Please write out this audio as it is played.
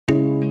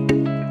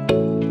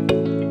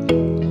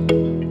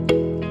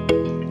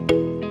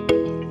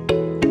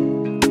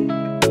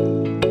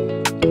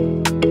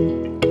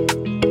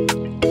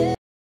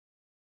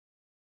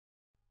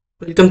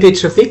Welcome to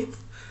ItzRafiq.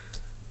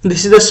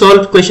 This is the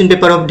solved question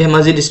paper of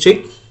Dhemaji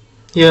District.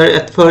 Here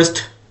at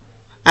first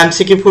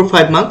MCQ for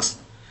 5 marks.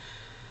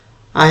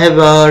 I have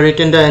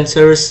written the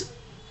answers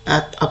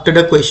after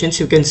the questions.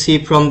 You can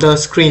see from the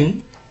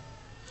screen.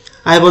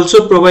 I have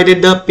also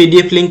provided the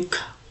PDF link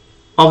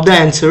of the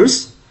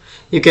answers.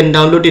 You can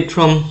download it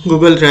from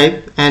Google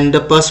Drive, and the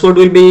password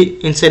will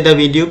be inside the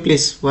video.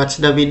 Please watch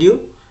the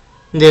video.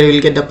 There you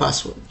will get the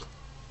password.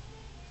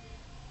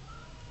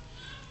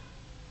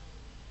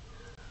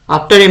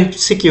 After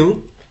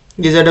MCQ,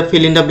 these are the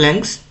fill in the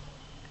blanks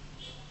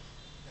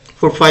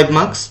for 5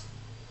 marks.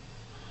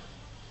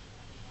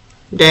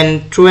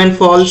 Then true and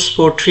false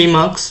for 3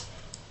 marks.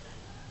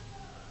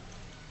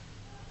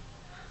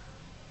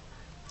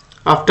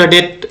 After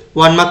that,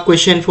 1 mark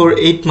question for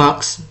 8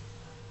 marks.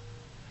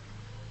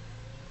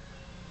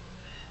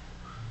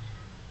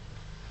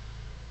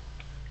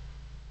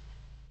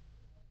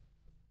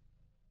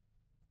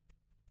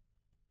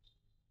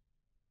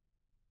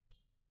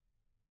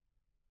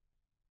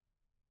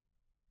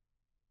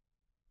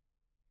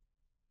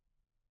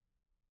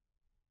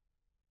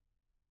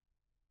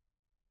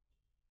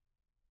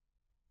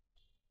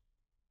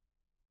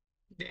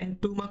 Then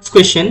 2 marks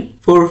question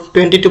for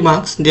 22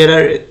 marks. There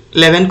are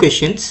 11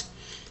 questions.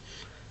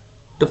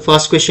 The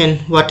first question,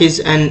 what is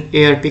an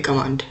ARP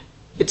command?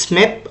 It's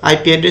map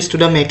IP address to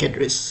the MAC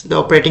address. The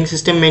operating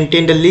system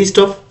maintained a list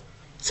of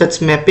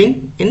such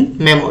mapping in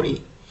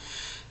memory.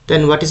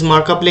 Then what is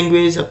markup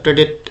language? After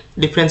that,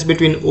 difference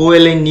between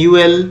OL and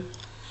UL.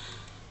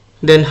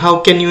 Then how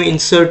can you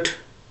insert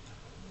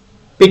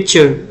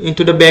picture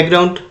into the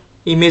background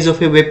image of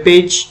a web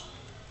page?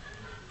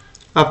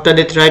 After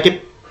that, write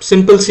a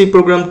simple C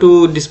program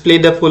to display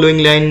the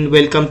following line,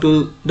 welcome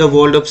to the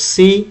world of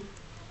C.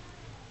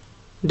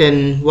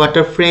 Then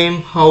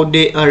waterframe, how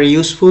they are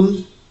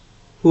useful,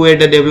 who are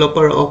the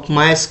developer of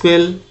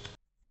MySQL.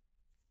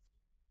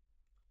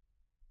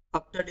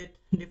 After that,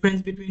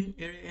 difference between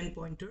array and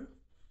pointer.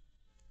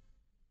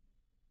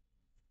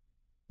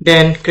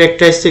 Then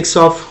characteristics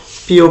of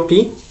POP,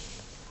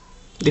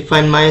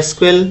 define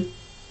MySQL.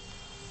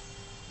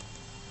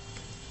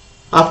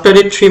 After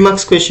the 3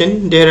 marks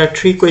question, there are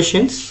 3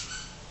 questions.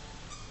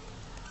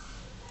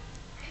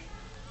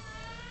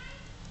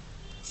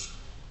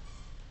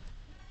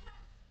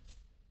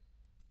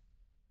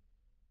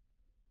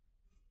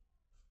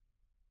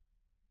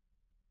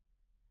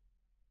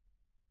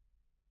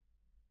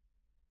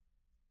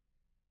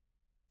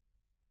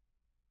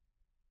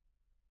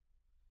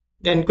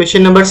 Then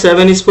question number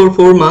 7 is for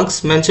 4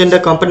 marks. Mention the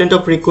components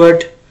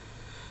required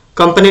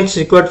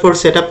for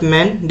setup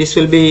man. This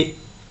will be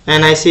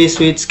NIC,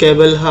 switch,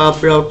 cable,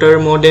 hub, router,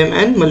 modem,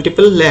 and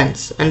multiple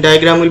LANs. And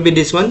diagram will be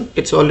this one.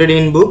 It's already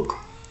in book.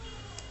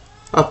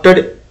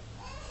 After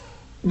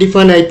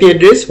define IP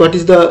address. What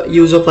is the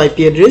use of IP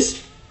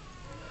address?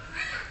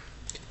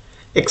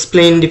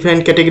 Explain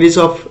different categories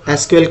of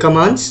SQL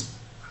commands.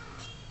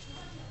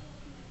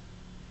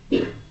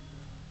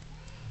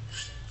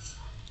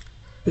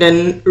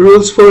 Then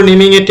rules for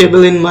naming a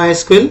table in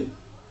MySQL.